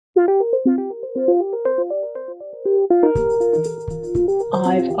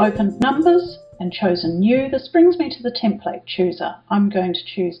I've opened Numbers and chosen New. This brings me to the template chooser. I'm going to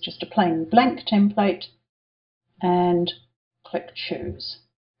choose just a plain blank template and click Choose.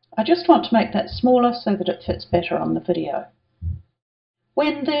 I just want to make that smaller so that it fits better on the video.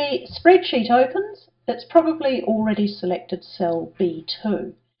 When the spreadsheet opens, it's probably already selected cell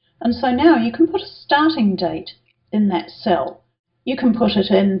B2. And so now you can put a starting date in that cell. You can put it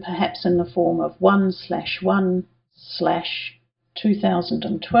in perhaps in the form of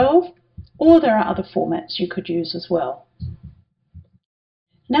 1/1/2012, or there are other formats you could use as well.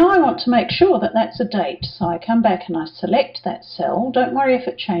 Now I want to make sure that that's a date, so I come back and I select that cell. Don't worry if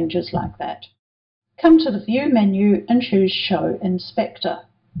it changes like that. Come to the View menu and choose Show Inspector.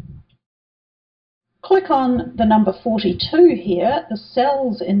 Click on the number 42 here, the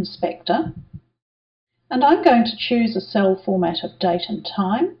Cells Inspector, and I'm going to choose a cell format of date and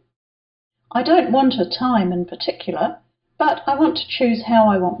time. I don't want a time in particular, but I want to choose how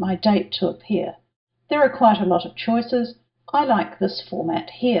I want my date to appear. There are quite a lot of choices. I like this format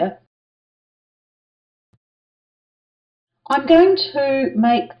here. I'm going to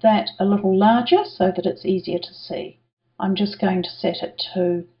make that a little larger so that it's easier to see. I'm just going to set it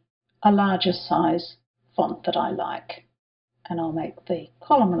to a larger size font that I like. And I'll make the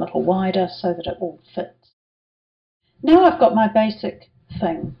column a little wider so that it all fits. Now I've got my basic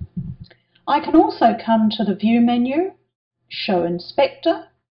thing. I can also come to the View menu, Show Inspector,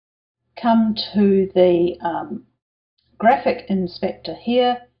 come to the Graphic Inspector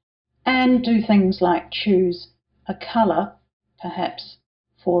here, and do things like choose a colour, perhaps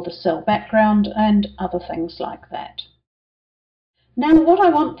for the cell background, and other things like that. Now what I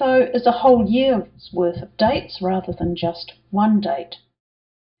want though is a whole year's worth of dates rather than just one date.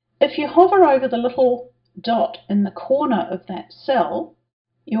 If you hover over the little dot in the corner of that cell,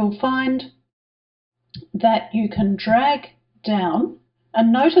 you'll find that you can drag down,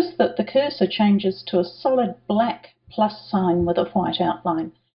 and notice that the cursor changes to a solid black plus sign with a white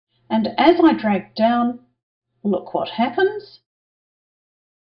outline. And as I drag down, look what happens.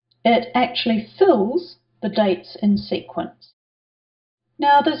 It actually fills the dates in sequence.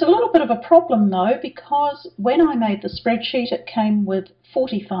 Now there's a little bit of a problem though, because when I made the spreadsheet it came with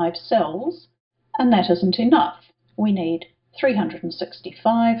 45 cells, and that isn't enough. We need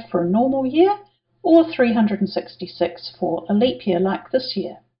 365 for a normal year, or 366 for a leap year like this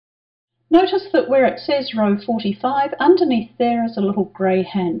year. Notice that where it says row 45, underneath there is a little grey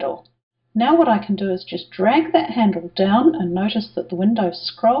handle. Now what I can do is just drag that handle down and notice that the window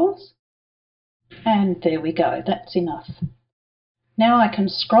scrolls, and there we go, that's enough. Now I can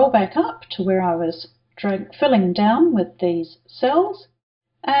scroll back up to where I was filling down with these cells,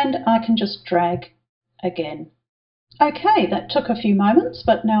 and I can just drag again. Okay, that took a few moments,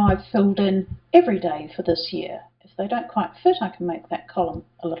 but now I've filled in every day for this year. If they don't quite fit, I can make that column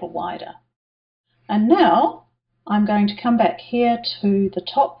a little wider. And now I'm going to come back here to the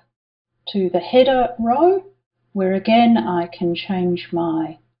top, to the header row, where again I can change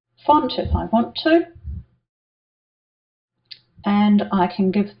my font if I want to. And I can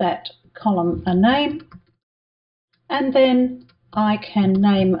give that column a name. And then I can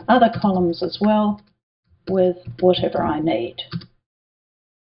name other columns as well with whatever I need.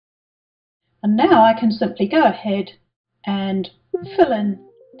 And now I can simply go ahead and fill in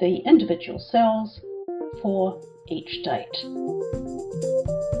the individual cells for each date.